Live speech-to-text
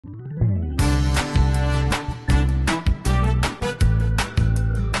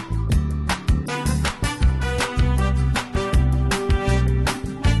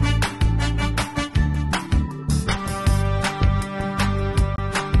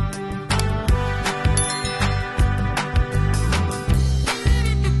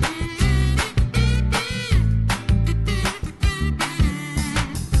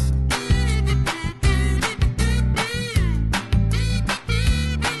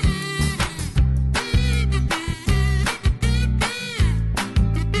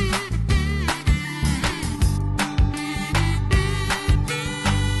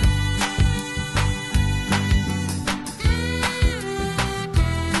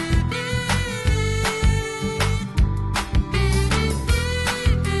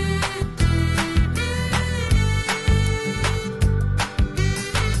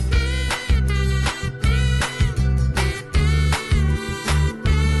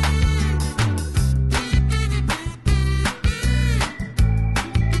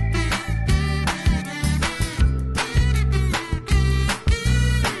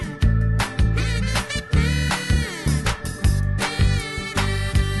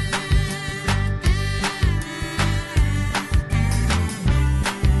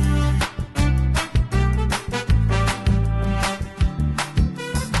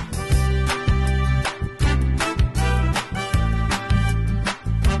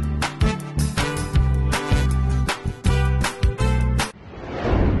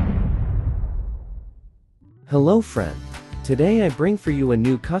Hello friend. Today I bring for you a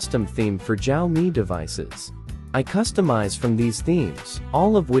new custom theme for Xiaomi devices. I customize from these themes,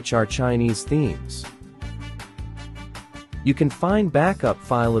 all of which are Chinese themes. You can find backup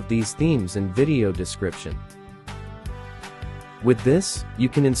file of these themes in video description. With this, you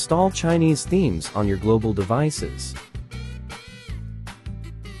can install Chinese themes on your global devices.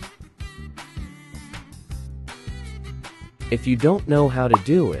 If you don't know how to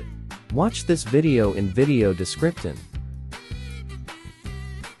do it, watch this video in video description.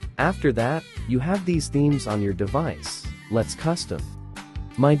 After that, you have these themes on your device. Let's custom.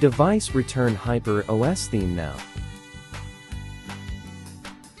 My device return HyperOS theme now.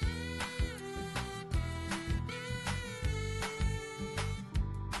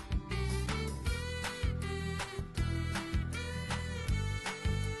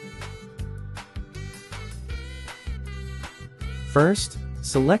 First,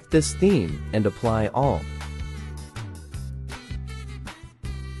 select this theme and apply all.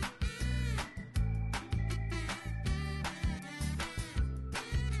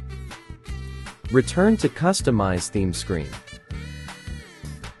 Return to Customize Theme screen.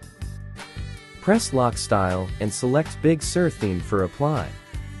 Press Lock Style and select Big Sur theme for apply.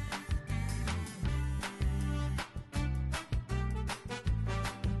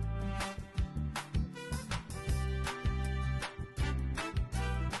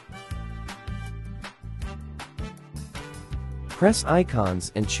 Press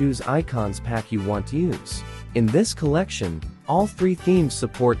Icons and choose Icons pack you want to use. In this collection, all three themes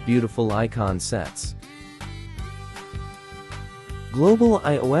support beautiful icon sets. Global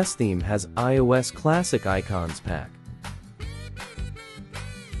iOS theme has iOS Classic Icons pack.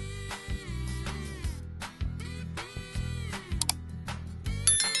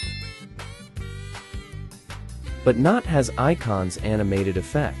 But not has icons animated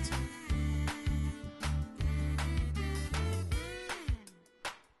effect.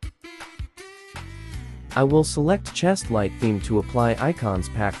 I will select Chest Light theme to apply icons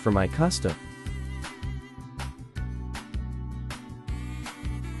pack for my custom.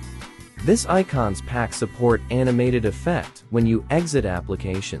 This icons pack support animated effect when you exit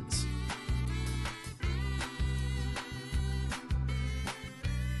applications.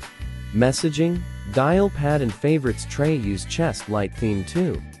 Messaging, dial pad and favorites tray use Chest Light theme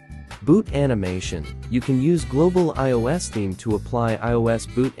too. Boot animation, you can use global iOS theme to apply iOS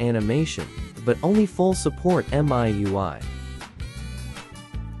boot animation, but only full support MIUI.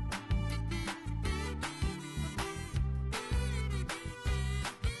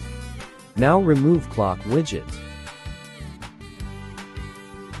 Now remove clock widget.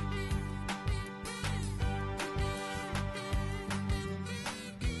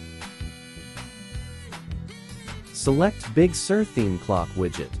 Select Big Sur theme clock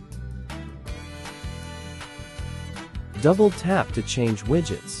widget. Double tap to change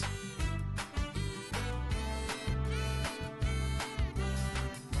widgets.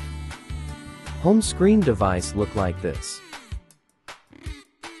 Home screen device look like this.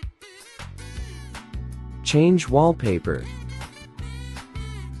 Change wallpaper.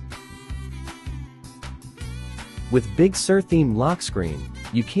 With Big Sur theme lock screen,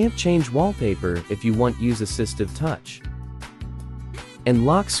 you can't change wallpaper if you want use assistive touch. And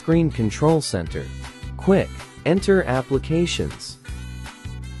lock screen control center. Quick, enter applications.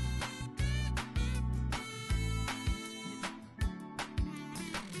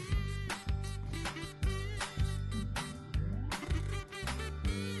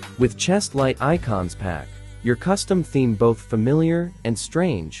 With Chest Light Icons pack, your custom theme both familiar and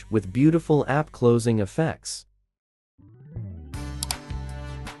strange with beautiful app closing effects.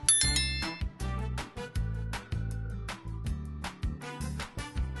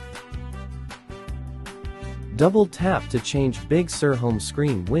 Double tap to change Big Sur home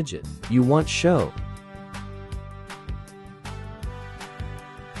screen widget you want show.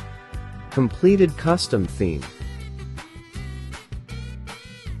 Completed custom theme.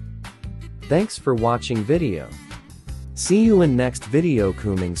 Thanks for watching video. See you in next video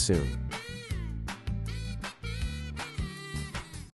coming soon.